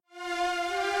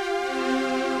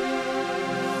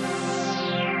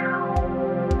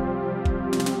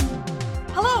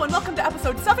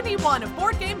episode 71 of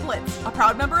Board Game Blitz, a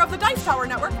proud member of the Dice Tower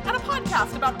Network, and a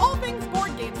podcast about all things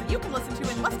board games that you can listen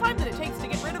to in less time than it takes to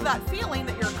get rid of that feeling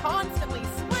that you're constantly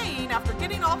swaying after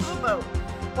getting off of a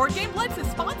boat. Board Game Blitz is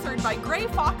sponsored by Gray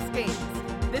Fox Games.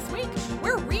 This week,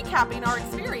 we're recapping our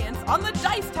experience on the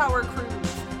Dice Tower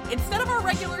Cruise. Instead of our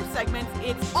regular segments,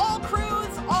 it's all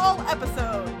cruise, all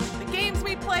episode. The games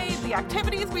we played, the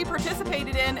activities we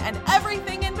participated in, and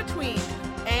everything in between.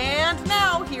 And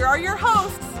now, here are your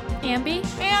hosts, Ambi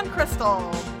and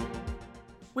Crystal.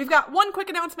 We've got one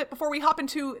quick announcement before we hop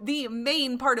into the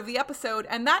main part of the episode,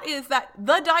 and that is that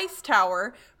the Dice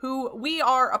Tower, who we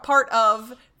are a part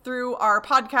of through our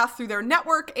podcast, through their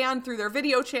network, and through their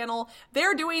video channel,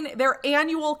 they're doing their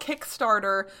annual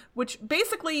Kickstarter, which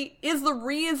basically is the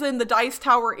reason the Dice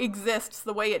Tower exists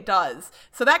the way it does.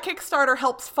 So that Kickstarter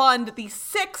helps fund the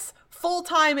 6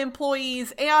 full-time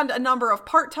employees and a number of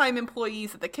part-time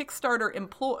employees that the Kickstarter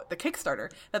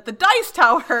that the Dice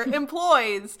Tower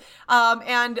employs.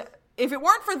 And if it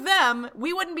weren't for them,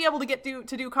 we wouldn't be able to get to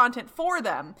do content for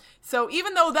them. So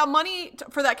even though the money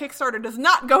for that Kickstarter does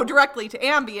not go directly to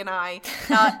Ambi and I,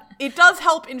 it does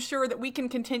help ensure that we can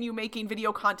continue making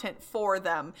video content for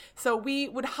them. So we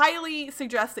would highly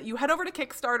suggest that you head over to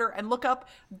Kickstarter and look up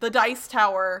the Dice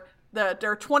Tower,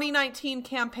 their 2019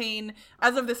 campaign.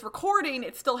 As of this recording,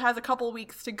 it still has a couple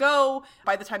weeks to go.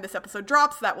 By the time this episode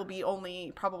drops, that will be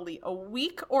only probably a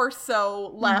week or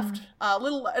so left.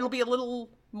 It'll be a little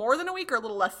more than a week or a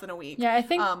little less than a week. Yeah, I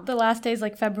think the last day is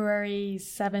like February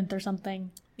 7th or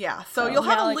something. Yeah, so you'll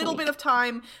have a little bit of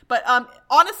time. But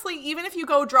honestly, even if you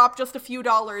go drop just a few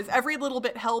dollars, every little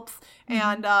bit helps.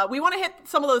 And we want to hit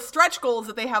some of those stretch goals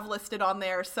that they have listed on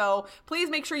there. So please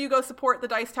make sure you go support the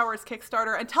Dice Tower's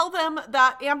Kickstarter and tell them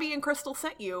that Ambi and Crystal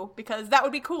sent you, because that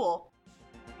would be cool.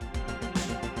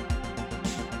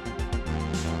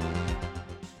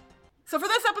 So for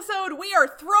this episode, we are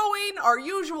throwing our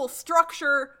usual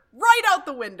structure right out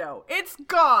the window. It's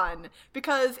gone,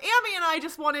 because Ambi and I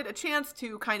just wanted a chance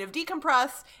to kind of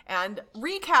decompress and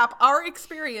recap our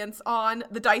experience on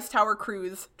the Dice Tower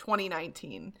Cruise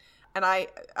 2019. And I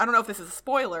don't know if this is a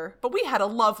spoiler, but we had a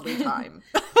lovely time.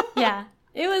 Yeah,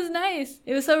 it was nice.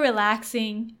 It was so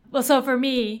relaxing. Well, so for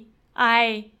me,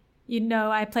 I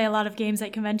play a lot of games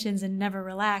at conventions and never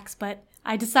relax, but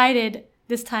I decided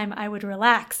this time I would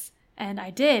relax. And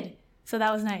I did. So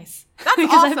that was nice. That's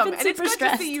awesome. And it's good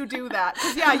to see you do that.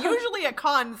 Because, yeah, usually at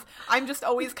cons, I'm just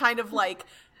always kind of like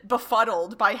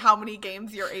befuddled by how many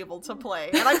games you're able to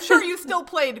play. And I'm sure you still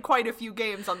played quite a few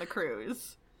games on the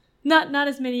cruise. Not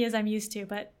as many as I'm used to,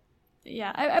 but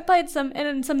yeah, I played some,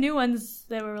 and some new ones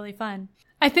that were really fun.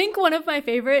 I think one of my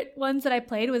favorite ones that I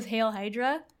played was Hail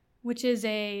Hydra, which is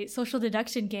a social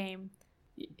deduction game.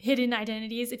 Hidden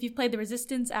identities. If you've played The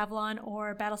Resistance, Avalon,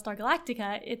 or Battlestar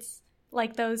Galactica, it's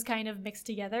like those kind of mixed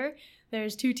together.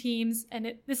 There's 2 teams,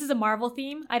 and this is a Marvel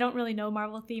theme. I don't really know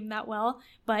Marvel theme that well,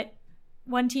 but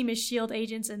one team is S.H.I.E.L.D.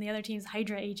 agents and the other team is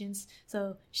Hydra agents.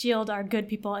 So S.H.I.E.L.D. are good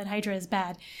people and Hydra is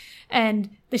bad. And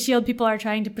the S.H.I.E.L.D. people are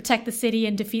trying to protect the city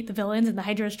and defeat the villains, and the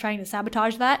Hydra is trying to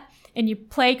sabotage that. And you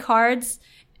play cards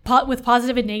with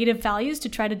positive and negative values to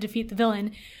try to defeat the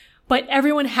villain. But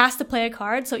everyone has to play a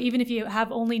card, so even if you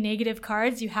have only negative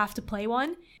cards, you have to play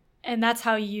one. And that's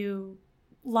how you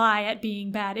lie at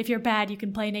being bad. If you're bad, you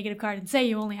can play a negative card and say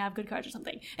you only have good cards or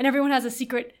something. And everyone has a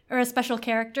secret or a special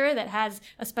character that has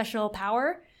a special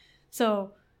power.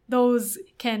 So those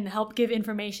can help give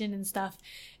information and stuff.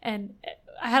 And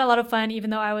I had a lot of fun, even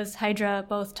though I was Hydra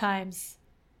both times.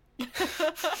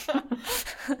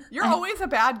 You're always a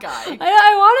bad guy.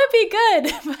 I want to be good,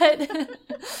 but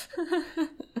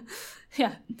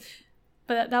yeah,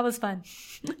 but that was fun.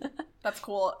 That's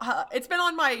cool. It's been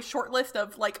on my short list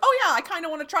of like, oh yeah, I kind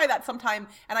of want to try that sometime,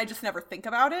 and I just never think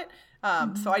about it.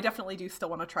 So I definitely do still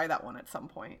want to try that one at some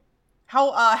point.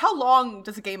 How long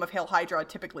does a game of Hail Hydra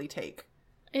typically take?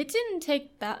 It didn't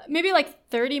take that, maybe like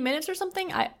 30 minutes or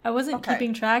something. I wasn't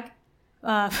keeping track.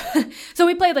 So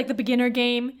we played like the beginner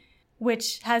game,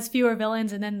 which has fewer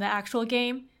villains, and then the actual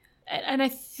game. And I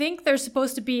think there's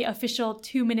supposed to be official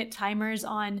 2-minute timers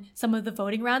on some of the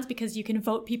voting rounds, because you can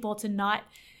vote people to not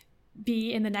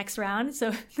be in the next round.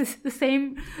 So the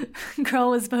same girl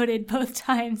was voted both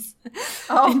times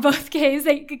in both games.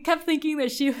 They kept thinking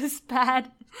that she was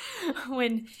bad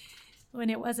when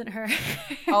it wasn't her.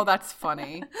 Oh, that's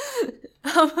funny.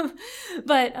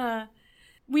 But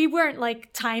we weren't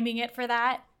like timing it for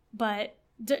that. But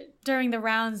during the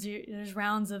rounds, there's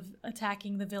rounds of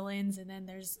attacking the villains, and then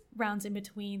there's rounds in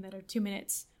between that are 2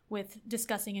 minutes with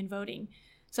discussing and voting.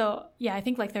 So yeah, I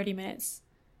think like 30 minutes.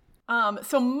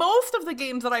 So most of the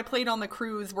games that I played on the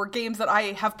cruise were games that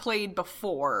I have played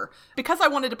before. Because I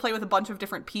wanted to play with a bunch of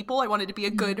different people, I wanted to be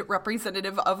a good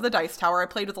representative of the Dice Tower. I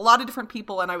played with a lot of different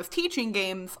people, and I was teaching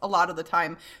games a lot of the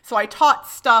time. So I taught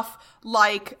stuff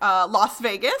like Las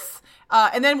Vegas.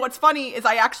 And then what's funny is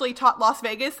I actually taught Las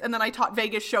Vegas, and then I taught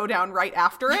Vegas Showdown right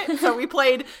after it. So we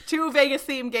played 2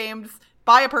 Vegas-themed games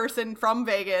by a person from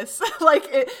Vegas.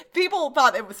 People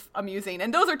thought it was amusing.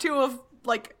 And those are 2 of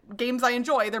games I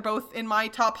enjoy. They're both in my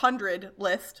top 100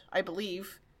 list, I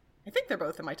believe. I think they're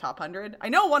both in my top 100. I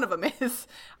know one of them is,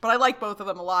 but I like both of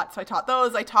them a lot. So I taught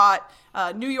those. I taught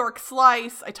New York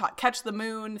Slice. I taught Catch the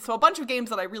Moon. So a bunch of games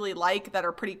that I really like that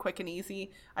are pretty quick and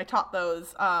easy. I taught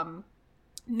those.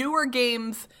 Newer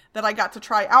games that I got to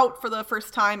try out for the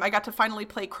first time, I got to finally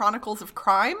play Chronicles of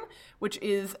Crime, which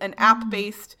is an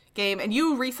app-based game. And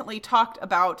you recently talked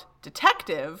about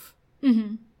Detective.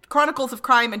 Mm-hmm. Chronicles of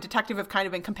Crime and Detective have kind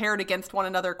of been compared against one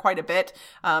another quite a bit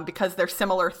because they're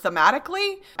similar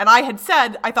thematically. And I had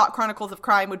said I thought Chronicles of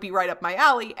Crime would be right up my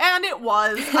alley, and it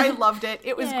was. I loved it.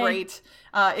 It was great.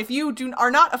 If you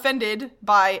are not offended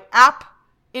by app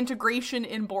integration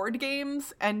in board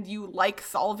games and you like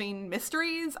solving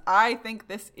mysteries, I think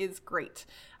this is great.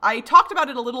 I talked about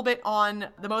it a little bit on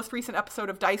the most recent episode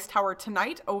of Dice Tower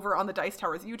Tonight over on the Dice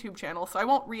Tower's YouTube channel, so I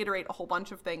won't reiterate a whole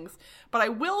bunch of things. But I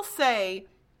will say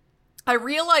I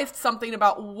realized something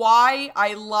about why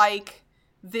I like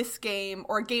this game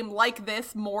or a game like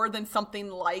this more than something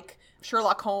like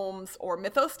Sherlock Holmes or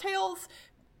Mythos Tales.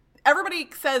 Everybody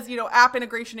says, app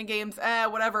integration in games,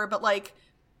 whatever, but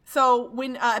so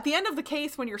when at the end of the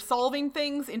case, when you're solving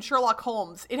things in Sherlock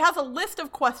Holmes, it has a list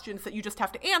of questions that you just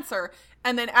have to answer.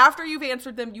 And then after you've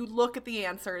answered them, you look at the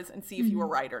answers and see if you were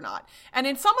right or not. And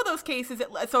in some of those cases,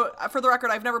 so for the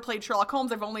record, I've never played Sherlock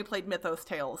Holmes. I've only played Mythos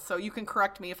Tales. So you can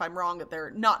correct me if I'm wrong that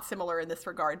they're not similar in this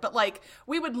regard. But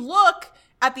we would look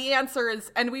at the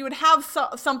answers and we would have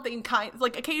something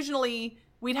occasionally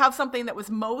we'd have something that was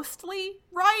mostly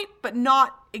right, but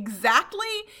not exactly.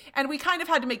 And we kind of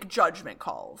had to make judgment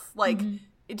calls.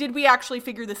 Did we actually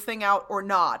figure this thing out or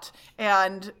not?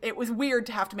 And it was weird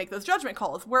to have to make those judgment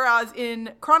calls. Whereas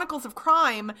in Chronicles of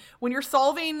Crime, when you're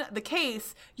solving the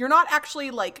case, you're not actually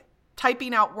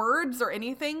typing out words or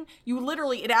anything.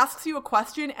 It asks you a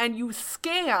question and you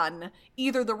scan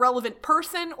either the relevant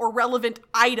person or relevant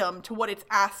item to what it's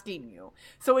asking you.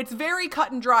 So it's very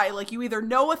cut and dry. You either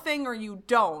know a thing or you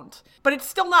don't, but it's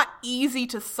still not easy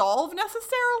to solve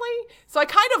necessarily. So I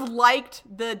kind of liked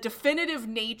the definitive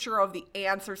nature of the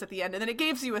answers at the end. And then it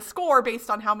gives you a score based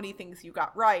on how many things you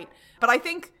got right. But I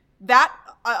think that,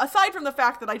 aside from the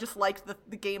fact that I just liked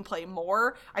the gameplay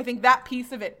more, I think that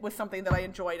piece of it was something that I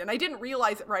enjoyed. And I didn't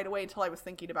realize it right away until I was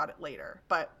thinking about it later.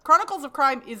 But Chronicles of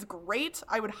Crime is great.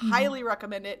 I would highly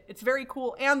recommend it. It's very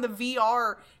cool. And the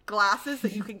VR glasses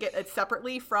that you can get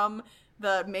separately from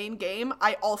the main game,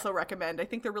 I also recommend. I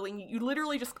think they're really neat. You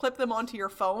literally just clip them onto your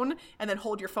phone and then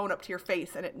hold your phone up to your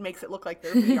face, and it makes it look like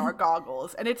they're VR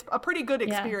goggles. And it's a pretty good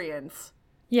experience.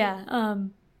 Yeah.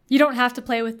 You don't have to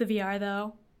play with the VR,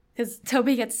 though. Because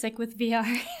Toby gets sick with VR.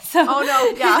 Oh,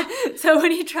 no, yeah. So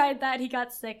when he tried that, he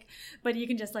got sick. But you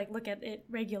can just, look at it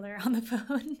regular on the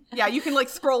phone. Yeah, you can,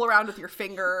 scroll around with your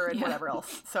finger and whatever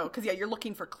else. So, because, you're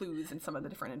looking for clues in some of the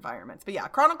different environments. But, yeah,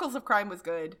 Chronicles of Crime was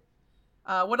good.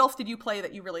 What else did you play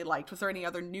that you really liked? Was there any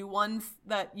other new ones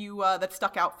that you that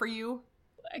stuck out for you?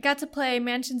 I got to play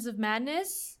Mansions of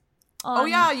Madness. Oh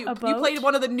yeah, you played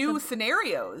one of the new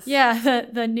scenarios. Yeah,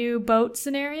 the new boat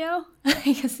scenario.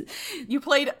 You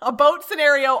played a boat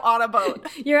scenario on a boat.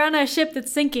 You're on a ship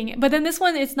that's sinking. But then this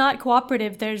one, it's not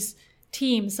cooperative. There's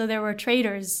teams, so there were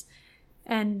traders.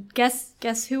 And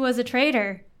guess who was a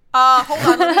traitor?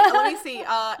 Hold on, let me see.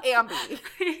 Ambi.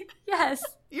 Yes.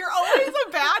 You're always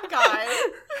a bad guy.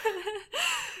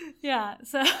 Yeah,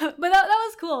 so, but that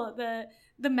was cool.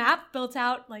 The map built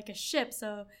out like a ship,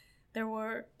 so there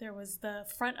was the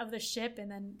front of the ship,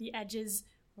 and then the edges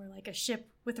were like a ship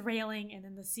with railing, and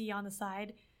then the sea on the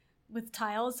side with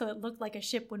tiles, so it looked like a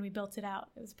ship when we built it out.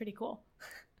 It was pretty cool.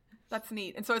 That's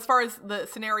neat. And so as far as the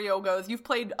scenario goes, you've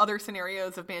played other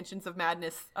scenarios of Mansions of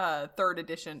Madness, 3rd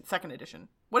edition, 2nd edition.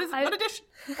 What edition?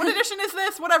 What edition is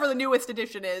this? Whatever the newest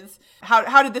edition is.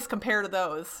 How did this compare to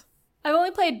those? I've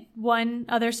only played one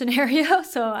other scenario,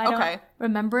 so I don't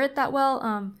remember it that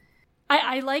well.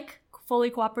 I like fully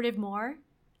cooperative more,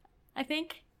 I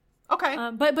think. Okay.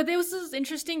 But this was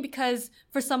interesting because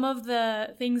for some of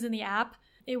the things in the app,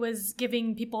 it was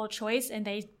giving people a choice and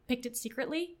they picked it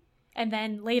secretly. And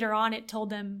then later on, it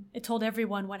told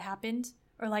everyone what happened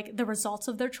or the results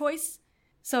of their choice.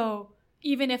 So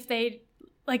even if they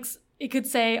it could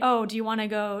say, oh, do you want to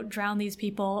go drown these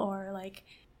people? Or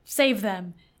save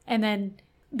them. And then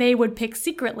they would pick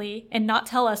secretly and not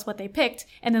tell us what they picked.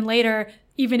 And then later,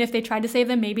 even if they tried to save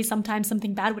them, maybe sometimes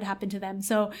something bad would happen to them.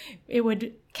 So it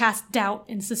would cast doubt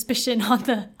and suspicion on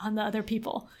the other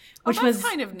people, which was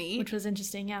kind of neat. Which was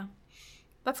interesting, yeah.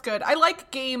 That's good. I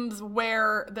like games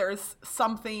where there's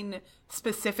something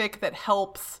specific that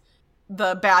helps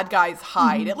the bad guys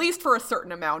hide, at least for a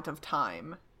certain amount of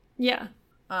time. Yeah.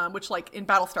 Which, like, in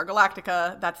Battlestar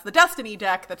Galactica, that's the Destiny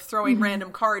deck that's throwing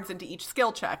random cards into each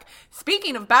skill check.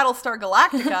 Speaking of Battlestar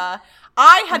Galactica,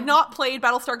 I had not played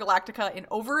Battlestar Galactica in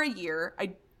over a year.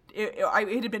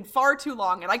 It had been far too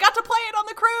long, and I got to play it on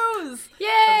the cruise! Yay!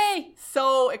 I was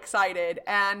so excited,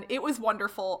 and it was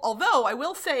wonderful. Although, I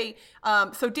will say,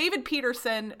 so David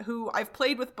Peterson, who I've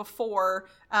played with before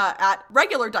at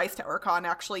regular Dice Tower Con,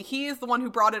 actually, he is the one who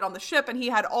brought it on the ship, and he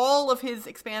had all of his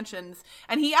expansions,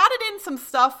 and he added in some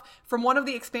stuff from one of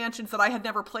the expansions that I had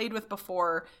never played with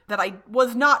before that I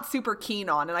was not super keen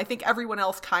on, and I think everyone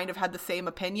else kind of had the same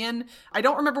opinion. I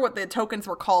don't remember what the tokens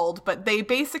were called, but they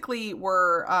basically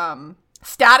were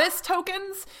status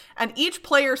tokens, and each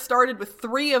player started with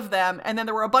 3 of them, and then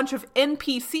there were a bunch of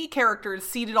NPC characters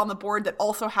seated on the board that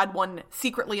also had one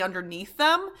secretly underneath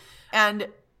them. And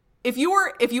if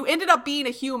you ended up being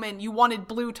a human, you wanted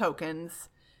blue tokens,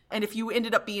 and if you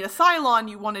ended up being a Cylon,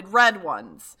 you wanted red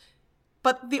ones.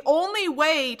 But the only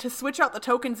way to switch out the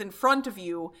tokens in front of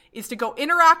you is to go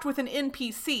interact with an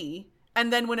NPC,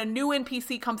 and then when a new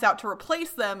NPC comes out to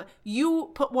replace them,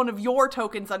 you put one of your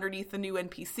tokens underneath the new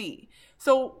NPC.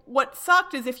 So what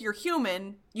sucked is if you're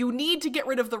human, you need to get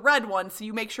rid of the red one so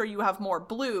you make sure you have more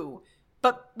blue.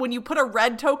 But when you put a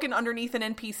red token underneath an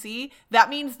NPC, that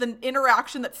means the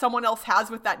interaction that someone else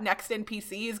has with that next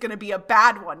NPC is going to be a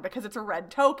bad one because it's a red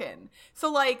token.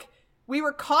 So, like, we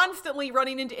were constantly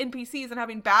running into NPCs and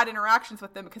having bad interactions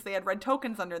with them because they had red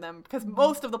tokens under them because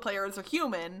most of the players are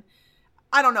human.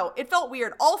 I don't know. It felt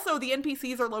weird. Also, the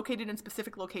NPCs are located in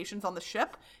specific locations on the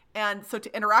ship, and so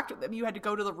to interact with them, you had to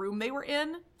go to the room they were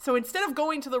in. So instead of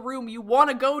going to the room you want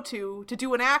to go to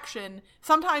do an action,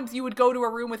 sometimes you would go to a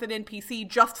room with an NPC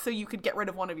just so you could get rid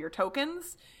of one of your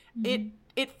tokens.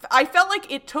 I felt like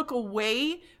it took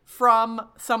away from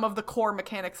some of the core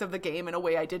mechanics of the game in a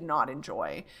way I did not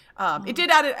enjoy. It did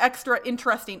add an extra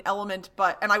interesting element,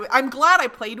 I'm glad I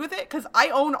played with it because I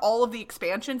own all of the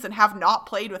expansions and have not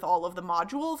played with all of the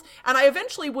modules, and I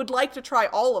eventually would like to try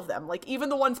all of them. Like, even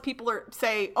the ones people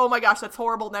say, oh my gosh, that's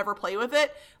horrible, never play with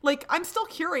it. Like, I'm still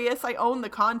curious. I own the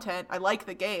content. I like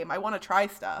the game. I want to try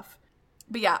stuff.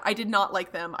 But yeah, I did not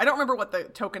like them. I don't remember what the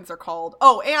tokens are called.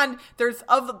 Oh, and there's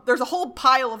a whole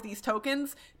pile of these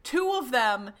tokens. 2 of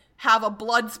them have a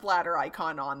blood splatter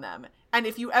icon on them. And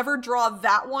if you ever draw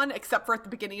that one, except for at the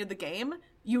beginning of the game,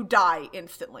 you die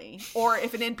instantly. Or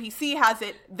if an NPC has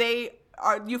it,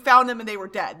 you found them and they were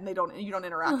dead, and you don't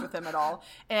interact with them at all.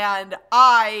 And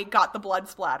I got the blood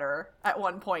splatter at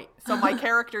one point, so my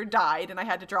character died, and I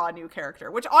had to draw a new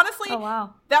character. Which honestly,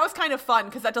 that was kind of fun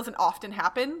because that doesn't often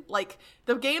happen. Like,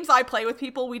 the games I play with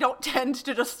people, we don't tend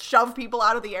to just shove people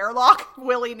out of the airlock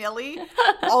willy nilly,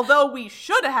 although we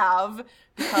should have,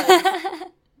 because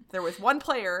there was one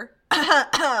player,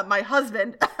 my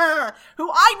husband,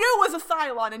 who I knew was a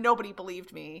Cylon and nobody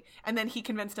believed me. And then he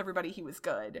convinced everybody he was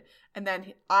good. And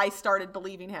then I started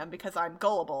believing him because I'm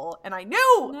gullible. And I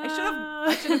knew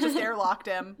I should have just airlocked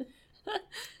him.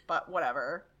 But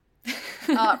whatever.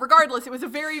 Regardless, it was a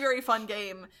very, very fun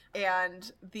game.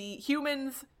 And the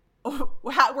humans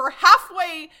were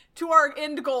halfway to our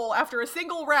end goal after a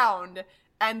single round.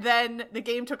 And then the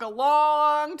game took a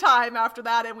long time after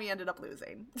that, and we ended up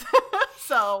losing.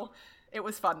 So it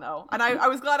was fun, though. And I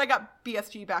was glad I got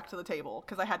BSG back to the table,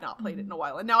 because I had not played it in a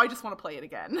while. And now I just want to play it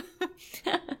again.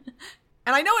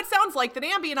 And I know it sounds like that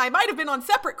Ambi and I might have been on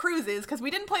separate cruises, because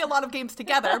we didn't play a lot of games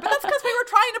together. But that's because we were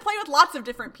trying to play with lots of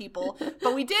different people.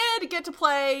 But we did get to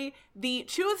play the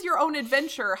Choose Your Own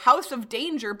Adventure House of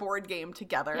Danger board game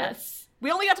together. Yes.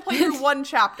 We only got to play through one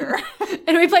chapter.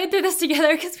 And we played through this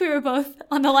together because we were both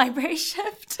on the library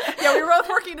shift. Yeah, we were both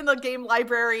working in the game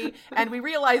library, and we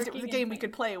realized it was a game we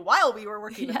could play while we were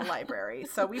working in the library.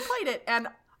 So we played it, and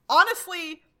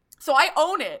honestly, so I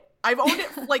own it. I've owned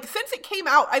it, like, since it came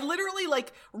out. I literally,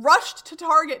 like, rushed to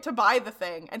Target to buy the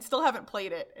thing and still haven't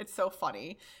played it. It's so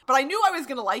funny. But I knew I was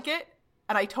going to like it,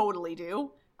 and I totally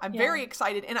do. I'm very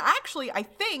excited. And actually, I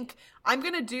think I'm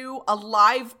going to do a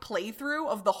live playthrough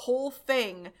of the whole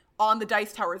thing on the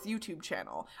Dice Towers YouTube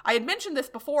channel. I had mentioned this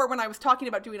before when I was talking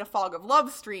about doing a Fog of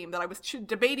Love stream, that I was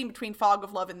debating between Fog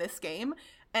of Love and this game.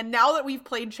 And now that we've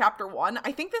played chapter 1,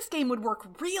 I think this game would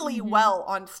work really well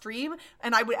on stream.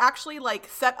 And I would actually like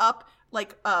set up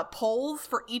like polls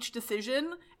for each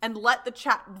decision and let the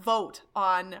chat vote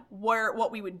on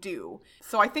what we would do.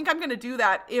 So I think I'm going to do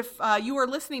that if you are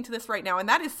listening to this right now and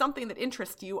that is something that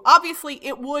interests you. Obviously,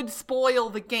 it would spoil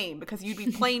the game because you'd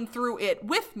be playing through it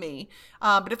with me.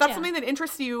 But if that's something that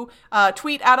interests you,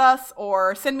 tweet at us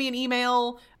or send me an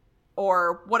email.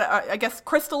 Or what I guess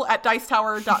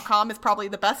crystal@dicetower.com is probably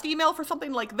the best email for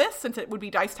something like this, since it would be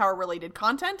Dice Tower related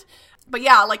content. But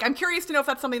yeah, like I'm curious to know if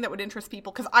that's something that would interest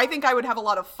people, because I think I would have a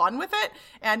lot of fun with it.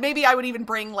 And maybe I would even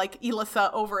bring like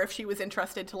Elissa over if she was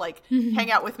interested to like hang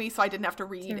out with me, so I didn't have to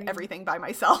read everything by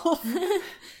myself.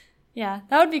 Yeah,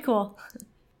 that would be cool.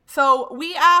 So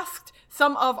we asked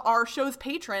some of our show's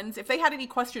patrons if they had any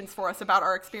questions for us about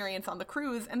our experience on the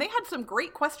cruise, and they had some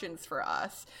great questions for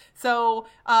us. So,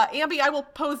 Ambi, I will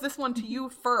pose this one to you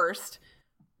first.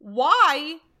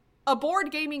 Why a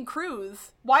board gaming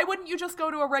cruise? Why wouldn't you just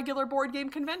go to a regular board game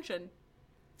convention?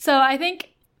 So I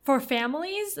think for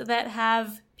families that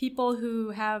have people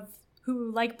who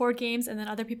like board games and then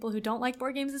other people who don't like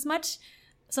board games as much,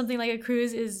 something like a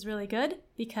cruise is really good,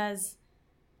 because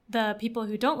the people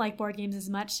who don't like board games as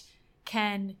much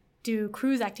can do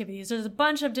cruise activities. There's a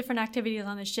bunch of different activities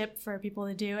on the ship for people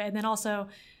to do. And then also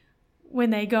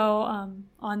when they go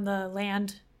on the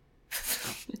land,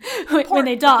 when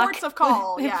they dock. Ports of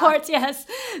call, yeah. Ports, yes.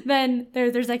 Then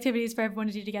there's activities for everyone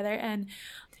to do together.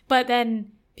 But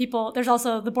then there's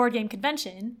also the board game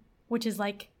convention, which is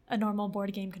like a normal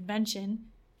board game convention,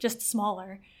 just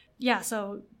smaller. Yeah,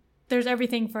 so there's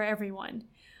everything for everyone.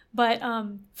 But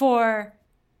for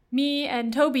me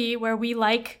and Toby, where we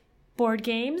like board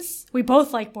games, we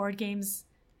both like board games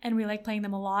and we like playing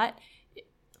them a lot.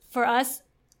 For us,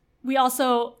 we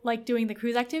also like doing the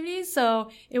cruise activities, so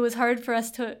it was hard for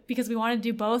us because we wanted to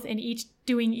do both, and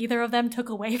doing either of them took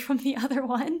away from the other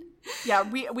one. Yeah,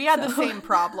 we had the same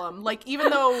problem. Like, even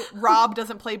though Rob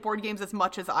doesn't play board games as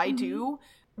much as I do,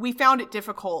 we found it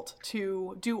difficult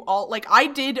to do all, like, I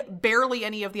did barely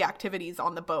any of the activities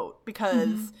on the boat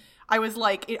because I was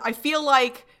like, I feel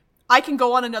like I can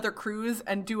go on another cruise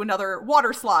and do another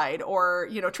water slide or,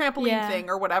 trampoline thing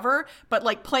or whatever. But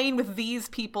like playing with these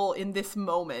people in this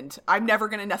moment, I'm never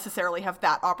going to necessarily have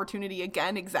that opportunity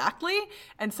again. Exactly.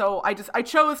 And so I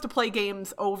chose to play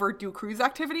games over do cruise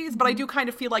activities, but I do kind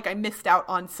of feel like I missed out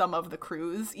on some of the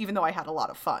cruise, even though I had a lot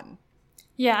of fun.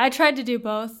 Yeah, I tried to do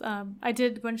both. I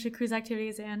did a bunch of cruise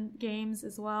activities and games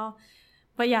as well.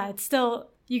 But yeah, it's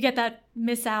still, you get that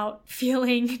miss out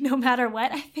feeling no matter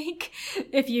what, I think,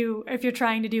 if you're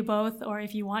trying to do both or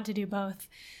if you want to do both.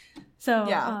 So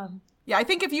yeah, I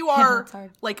think if you are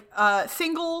like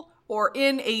single or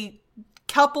in a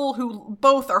couple who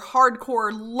both are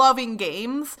hardcore loving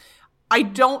games, I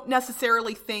don't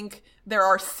necessarily think there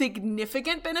are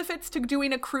significant benefits to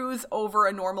doing a cruise over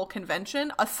a normal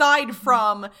convention, aside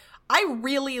from I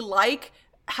really like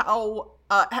how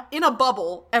in a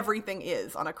bubble everything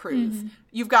is on a cruise.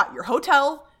 You've got your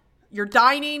hotel, your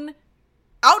dining,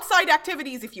 outside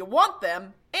activities if you want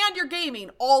them, and your gaming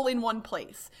all in one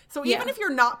place. So even if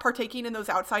you're not partaking in those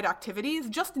outside activities,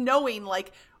 just knowing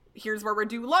like, here's where we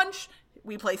do lunch,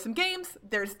 we play some games,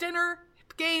 there's dinner,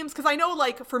 games. Because I know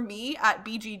like for me at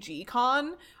BGG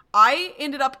Con, I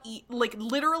ended up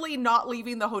literally not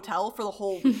leaving the hotel for the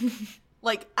whole week,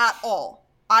 like at all.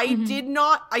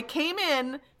 I came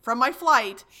in from my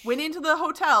flight, went into the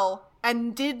hotel,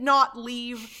 and did not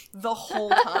leave the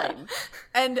whole time.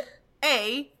 And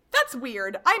A, that's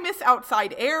weird. I miss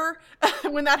outside air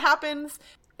when that happens.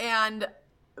 And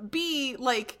B,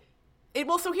 like,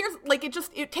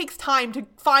 it takes time to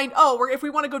find, if we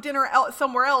want to go dinner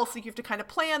somewhere else, you have to kind of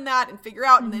plan that and figure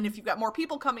out. And then if you've got more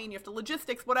people coming, you have to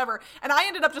logistics, whatever. And I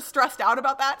ended up just stressed out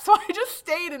about that. So I just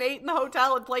stayed and ate in the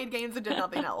hotel and played games and did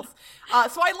nothing else.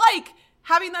 So I like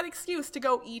having that excuse to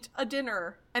go eat a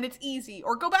dinner and it's easy,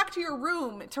 or go back to your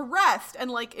room to rest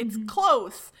and like it's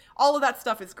close. All of that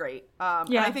stuff is great.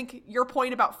 And I think your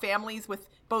point about families with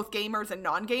both gamers and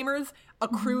non-gamers, a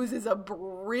cruise is a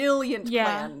brilliant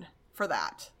plan for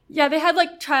that. Yeah, they had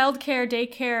like childcare,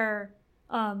 daycare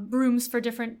rooms for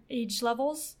different age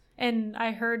levels, and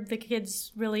I heard the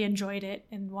kids really enjoyed it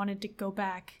and wanted to go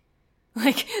back.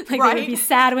 Like they would be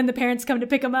sad when the parents come to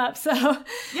pick them up. So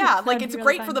yeah, like it's really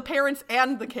great for the parents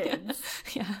and the kids.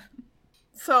 Yeah.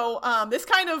 So this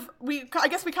kind of, I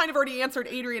guess we kind of already answered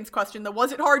Adrian's question, though.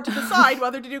 Was it hard to decide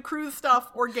whether to do cruise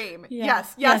stuff or game? Yeah.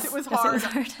 Yes, it was hard.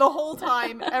 The whole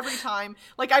time, every time.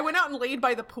 Like I went out and laid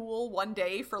by the pool one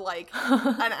day for like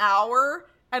an hour,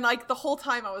 And like the whole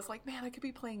time I was like, man, I could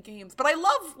be playing games. But I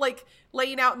love like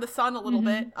laying out in the sun a little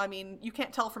bit. I mean, you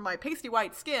can't tell from my pasty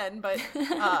white skin, but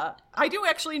I do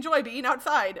actually enjoy being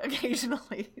outside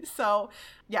occasionally. So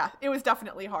yeah, it was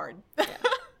definitely hard.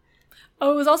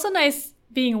 Oh, it was also nice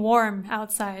being warm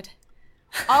outside.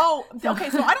 Oh, okay.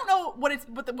 So I don't know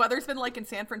what the weather's been like in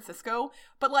San Francisco,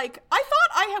 but like I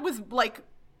thought I was like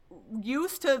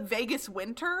used to Vegas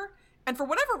winter. And for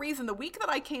whatever reason, the week that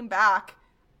I came back,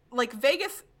 like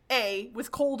Vegas, A, was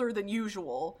colder than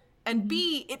usual, and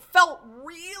B, it felt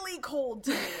really cold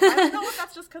to me. I don't know if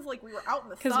that's just because like we were out in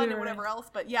the sun and whatever else,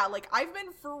 but yeah, like I've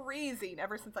been freezing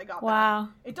ever since I got back.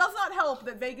 It does not help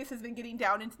that Vegas has been getting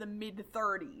down into the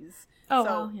mid-30s. Oh, so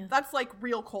wow, yeah. That's like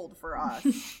real cold for us.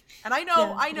 And I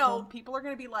know people are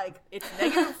going to be like, it's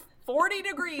negative 40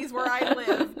 degrees where I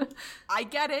live. I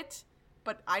get it.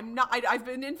 But I'm not, I've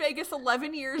been in Vegas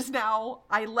 11 years now.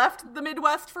 I left the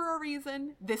Midwest for a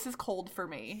reason. This is cold for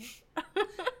me.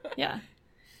 Yeah.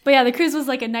 But yeah, the cruise was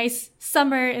like a nice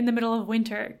summer in the middle of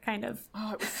winter, kind of.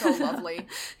 Oh, it was so lovely.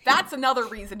 That's another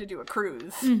reason to do a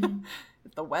cruise.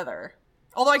 The weather.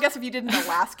 Although I guess if you did an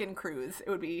Alaskan cruise, it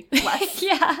would be less.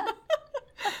 Yeah.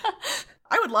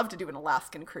 I would love to do an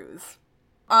Alaskan cruise.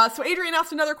 So Adrienne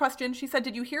asked another question. She said,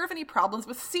 did you hear of any problems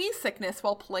with seasickness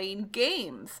while playing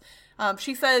games?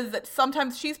 She says that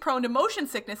sometimes she's prone to motion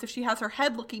sickness if she has her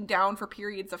head looking down for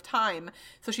periods of time.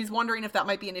 So she's wondering if that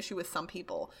might be an issue with some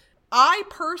people. I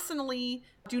personally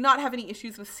do not have any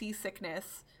issues with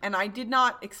seasickness, and I did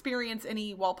not experience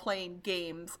any while playing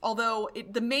games, although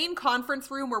the main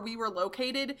conference room where we were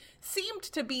located seemed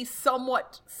to be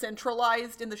somewhat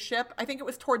centralized in the ship. I think it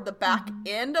was toward the back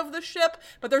end of the ship,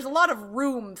 but there's a lot of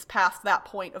rooms past that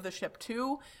point of the ship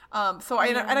too. And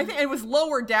I think it was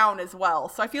lower down as well,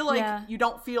 so I feel like you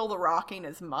don't feel the rocking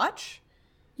as much.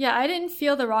 Yeah, I didn't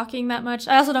feel the rocking that much.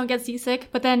 I also don't get seasick,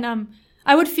 but then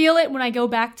I would feel it when I go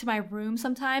back to my room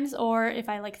sometimes, or if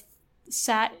I like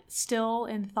sat still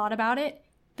and thought about it,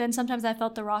 then sometimes I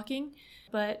felt the rocking.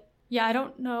 But yeah, I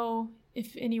don't know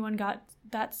if anyone got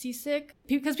that seasick,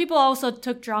 because people also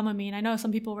took Dramamine. I know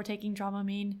some people were taking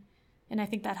Dramamine, and I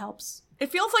think that helps.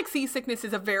 It feels like seasickness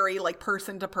is a very like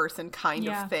person to person kind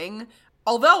of thing.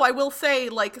 Although I will say,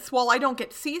 like, while I don't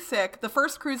get seasick, the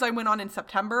first cruise I went on in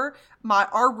September,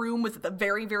 our room was at the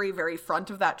very, very, very front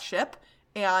of that ship.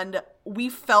 And we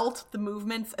felt the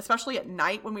movements, especially at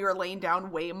night when we were laying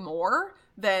down, way more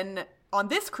than on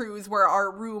this cruise where our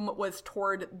room was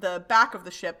toward the back of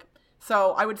the ship.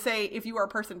 So I would say if you are a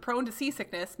person prone to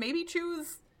seasickness, maybe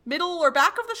choose middle or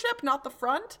back of the ship, not the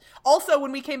front. Also,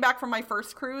 when we came back from my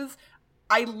first cruise,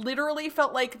 I literally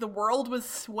felt like the world was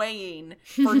swaying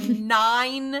for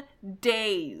 9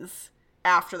 days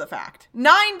after the fact.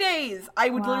 9 days! I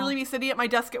would literally be sitting at my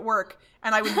desk at work,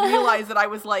 and I would realize that I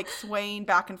was like swaying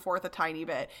back and forth a tiny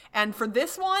bit. And for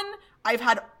this one, I've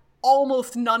had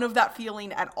almost none of that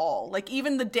feeling at all. Like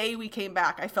even the day we came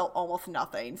back, I felt almost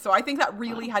nothing. So I think that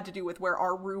really had to do with where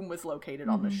our room was located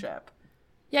on the ship.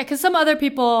 Yeah, because some other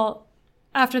people,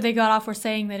 after they got off, were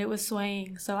saying that it was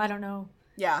swaying. So I don't know.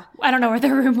 Yeah. I don't know where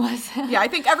their room was. Yeah, I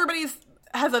think everybody's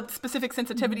has a specific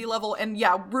sensitivity level, and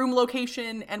room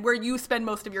location and where you spend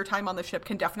most of your time on the ship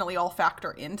can definitely all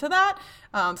factor into that.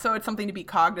 So it's something to be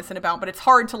cognizant about, but it's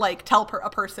hard to like tell a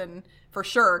person for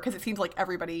sure because it seems like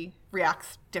everybody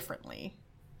reacts differently.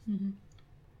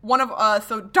 One of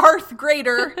so Darth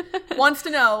Grader wants to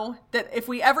know that if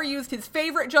we ever used his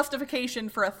favorite justification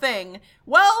for a thing.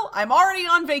 Well, I'm already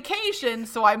on vacation,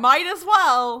 so I might as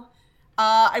well.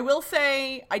 I will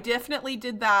say I definitely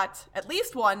did that at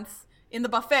least once in the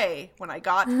buffet when I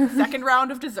got the second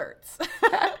round of desserts.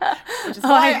 Which is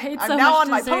why I'm now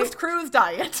on my post-cruise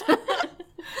diet.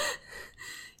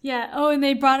 Yeah. Oh, and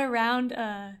they brought around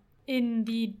in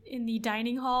the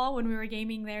dining hall when we were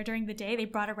gaming there during the day, they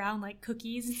brought around like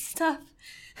cookies and stuff.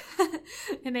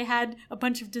 And they had a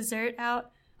bunch of dessert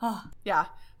out. Oh. Yeah.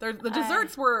 The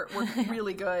desserts were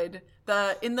really good.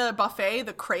 In the buffet,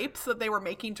 the crepes that they were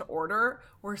making to order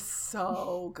were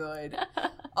so good.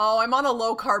 Oh, I'm on a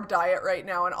low-carb diet right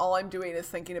now, and all I'm doing is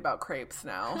thinking about crepes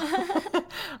now.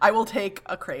 I will take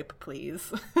a crepe,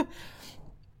 please.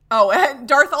 Oh, and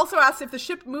Darth also asked if the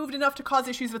ship moved enough to cause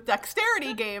issues with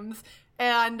dexterity games.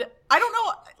 And I don't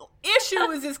know,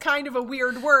 issues is kind of a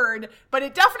weird word, but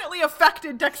it definitely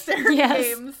affected Dexterity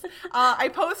Games. I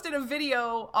posted a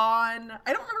video on,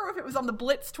 I don't remember if it was on the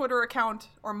Blitz Twitter account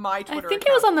or my Twitter account. I think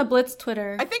it was on the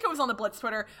Blitz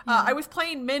Twitter. I was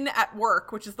playing Min at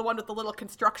Work, which is the one with the little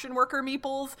construction worker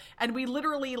meeples, and we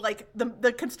literally, like,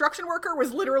 the construction worker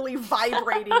was literally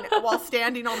vibrating while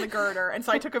standing on the girder, and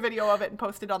so I took a video of it and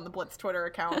posted on the Blitz Twitter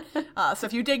account. So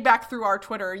if you dig back through our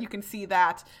Twitter, you can see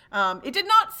that. It did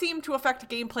not seem to affect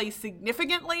gameplay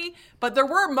significantly, but there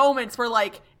were moments where,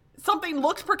 like, something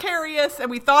looked precarious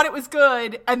and we thought it was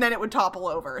good, and then it would topple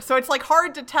over. So it's, like,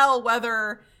 hard to tell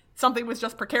whether something was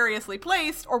just precariously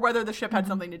placed or whether the ship had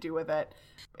something to do with it.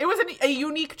 It was a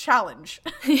unique challenge.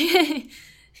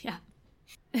 Yeah.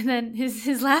 And then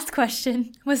his last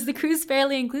question, was the cruise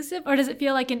fairly inclusive, or does it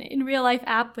feel like an in-real-life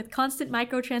app with constant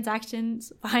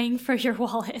microtransactions vying for your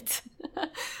wallet?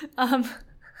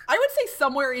 I would say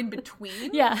somewhere in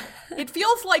between. Yeah. It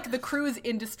feels like the cruise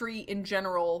industry in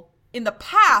general, in the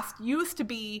past, used to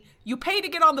be you pay to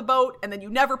get on the boat and then you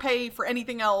never pay for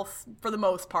anything else for the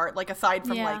most part, like aside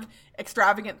from like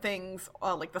extravagant things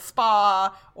like the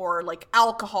spa or like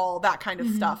alcohol, that kind of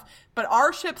stuff. But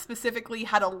our ship specifically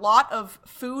had a lot of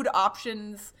food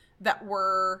options that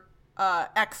were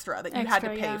extra that you had to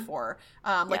pay for.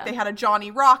 They had a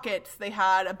Johnny Rockets, they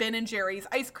had a Ben and Jerry's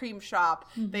ice cream shop,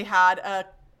 they had a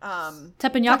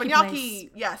teppanyaki,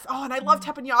 yes. Oh, and I love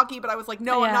teppanyaki, but I was like,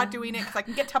 no, I'm not doing it because I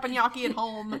can get teppanyaki at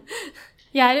home.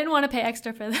 Yeah, I didn't want to pay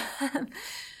extra for that.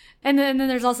 And then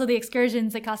there's also the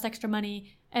excursions that cost extra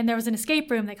money, and there was an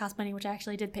escape room that cost money, which I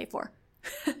actually did pay for.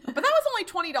 But that was only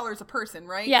 $20 a person,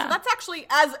 right? Yeah. So that's actually,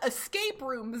 as escape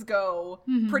rooms go,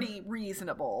 pretty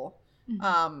reasonable.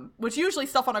 Which usually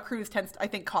stuff on a cruise tends to, I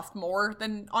think, cost more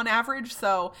than on average.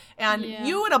 So, and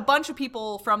you and a bunch of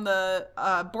people from the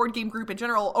board game group in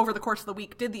general over the course of the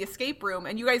week did the escape room,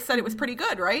 and you guys said it was pretty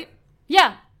good, right?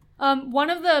 Yeah. One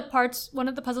of the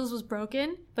puzzles was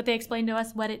broken, but they explained to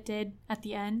us what it did at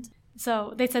the end.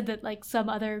 So they said that like some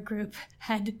other group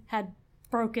had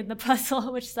broken the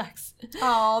puzzle, which sucks.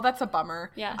 Oh, that's a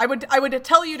bummer. Yeah. I would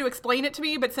tell you to explain it to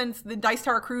me, but since the Dice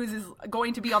Tower Cruise is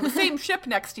going to be on the same ship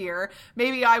next year,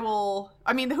 maybe I will.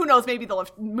 I mean, who knows? Maybe they'll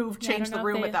have changed the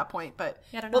room at that point. But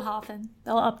I don't know how often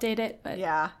they'll update it. But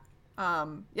yeah,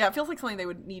 it feels like something they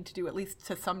would need to do at least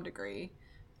to some degree.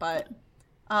 But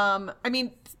I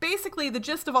mean, basically, the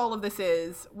gist of all of this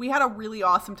is we had a really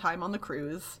awesome time on the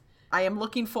cruise. I am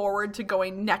looking forward to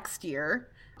going next year.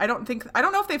 I don't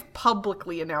know if they've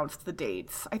publicly announced the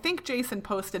dates. I think Jason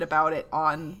posted about it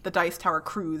on the Dice Tower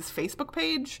Cruise Facebook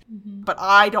page, but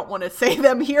I don't want to say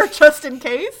them here just in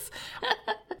case.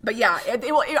 But yeah,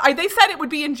 they said it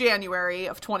would be in January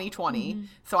of 2020,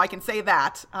 so I can say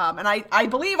that. And I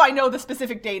believe I know the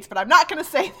specific dates, but I'm not going to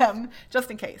say them just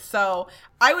in case. So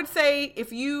I would say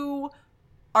if you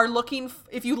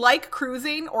like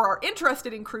cruising or are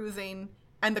interested in cruising,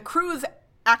 and the cruise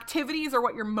activities are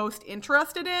what you're most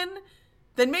interested in,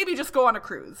 then maybe just go on a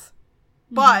cruise.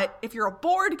 But if you're a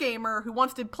board gamer who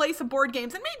wants to play some board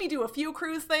games and maybe do a few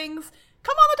cruise things,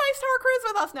 come on the Dice Tower Cruise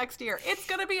with us next year. It's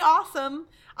going to be awesome.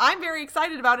 I'm very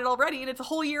excited about it already, and it's a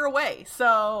whole year away.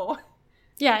 So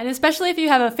yeah, and especially if you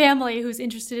have a family who's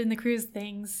interested in the cruise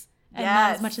things and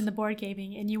not as much in the board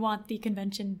gaming, and you want the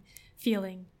convention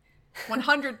feeling.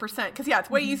 100%, because it's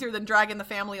way easier than dragging the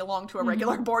family along to a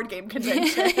regular board game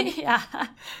convention. Yeah,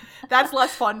 that's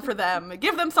less fun for them.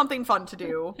 Give them something fun to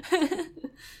do,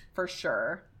 for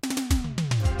sure.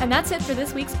 And that's it for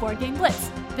this week's Board Game Blitz.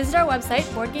 Visit our website,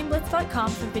 boardgameblitz.com,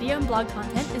 for video and blog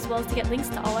content, as well as to get links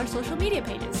to all our social media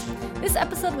pages. This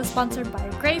episode was sponsored by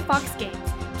Grey Fox Games.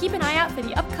 Keep an eye out for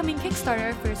the upcoming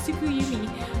Kickstarter for Tsukuyumi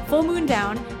Full Moon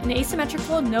Down, an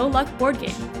asymmetrical no-luck board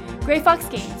game. Grey Fox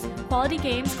Games, quality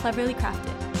games cleverly crafted.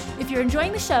 If you're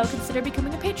enjoying the show, consider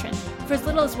becoming a patron. For as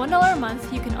little as $1 a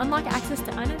month, you can unlock access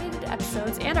to unedited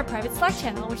episodes and our private Slack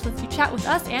channel, which lets you chat with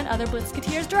us and other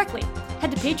Blitzketeers directly.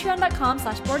 Head to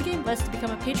patreon.com/boardgameblitz to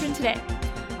become a patron today.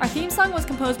 Our theme song was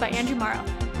composed by Andrew Morrow.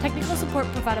 Technical support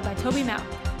provided by Toby Mount.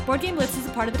 Board Game Blitz is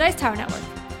a part of the Dice Tower Network.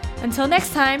 Until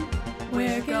next time,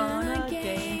 we're gonna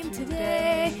game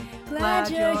today. Glad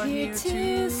you're here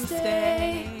to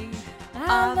stay.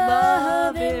 I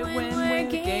love it when we're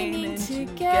gaming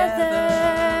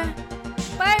together.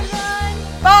 Bye,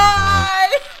 everyone.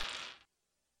 Bye!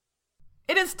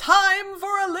 It is time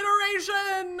for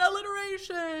alliteration.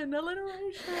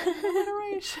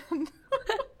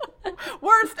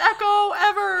 Worst echo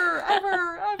ever.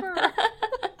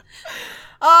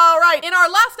 All right. right, in our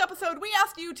last episode, we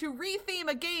asked you to retheme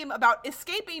a game about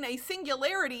escaping a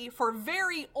singularity for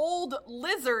very old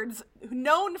lizards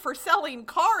known for selling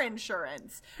car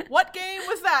insurance. What game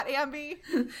was that, Ambi?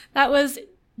 That was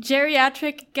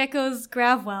Geriatric Gecko's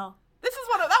Gravwell.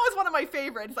 That was one of my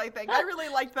favorites, I think. I really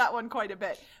liked that one quite a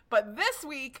bit. But this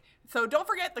week, so don't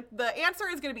forget, the answer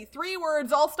is going to be 3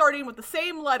 words, all starting with the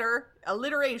same letter,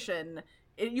 alliteration.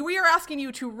 We are asking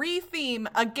you to retheme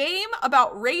a game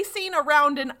about racing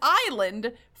around an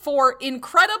island for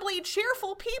incredibly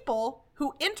cheerful people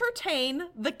who entertain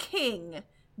the king.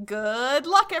 Good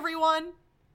luck, everyone!